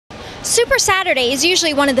Super Saturday is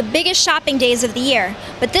usually one of the biggest shopping days of the year,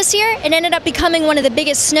 but this year it ended up becoming one of the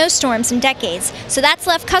biggest snowstorms in decades. So that's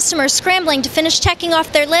left customers scrambling to finish checking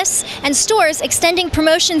off their lists and stores extending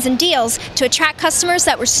promotions and deals to attract customers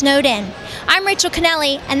that were snowed in. I'm Rachel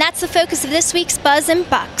Canelli, and that's the focus of this week's Buzz and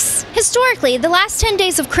Bucks. Historically, the last 10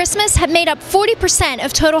 days of Christmas have made up 40%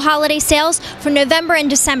 of total holiday sales for November and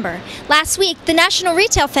December. Last week, the National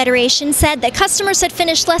Retail Federation said that customers had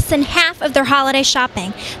finished less than half of their holiday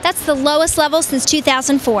shopping. That's the lowest level since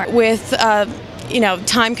 2004. With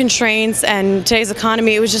time constraints and today's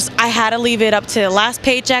economy, it was just, I had to leave it up to last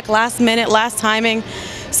paycheck, last minute, last timing.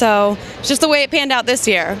 So it's just the way it panned out this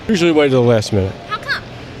year. Usually wait till the last minute. How come?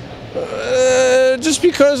 Just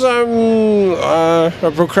because I'm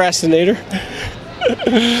a procrastinator.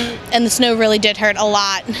 And the snow really did hurt a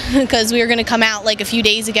lot because we were going to come out like a few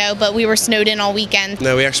days ago, but we were snowed in all weekend.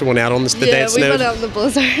 No, we actually went out on the day it snowed. Yeah, we went out in the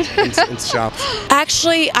blizzard. and shopped.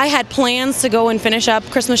 Actually, I had plans to go and finish up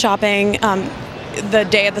Christmas shopping the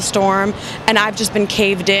day of the storm, and I've just been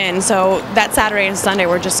caved in. So that Saturday and Sunday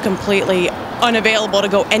were just completely unavailable to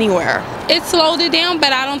go anywhere. It slowed it down,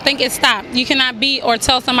 but I don't think it stopped. You cannot beat or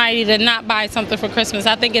tell somebody to not buy something for Christmas.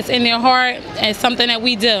 I think it's in their heart and something that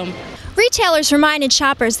we do. Retailers reminded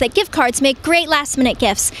shoppers that gift cards make great last-minute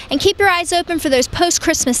gifts, and keep your eyes open for those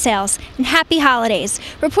post-Christmas sales. And happy holidays.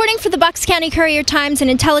 Reporting for the Bucks County Courier-Times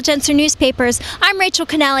and Intelligencer newspapers, I'm Rachel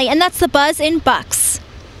Canelli, and that's the Buzz in Bucks.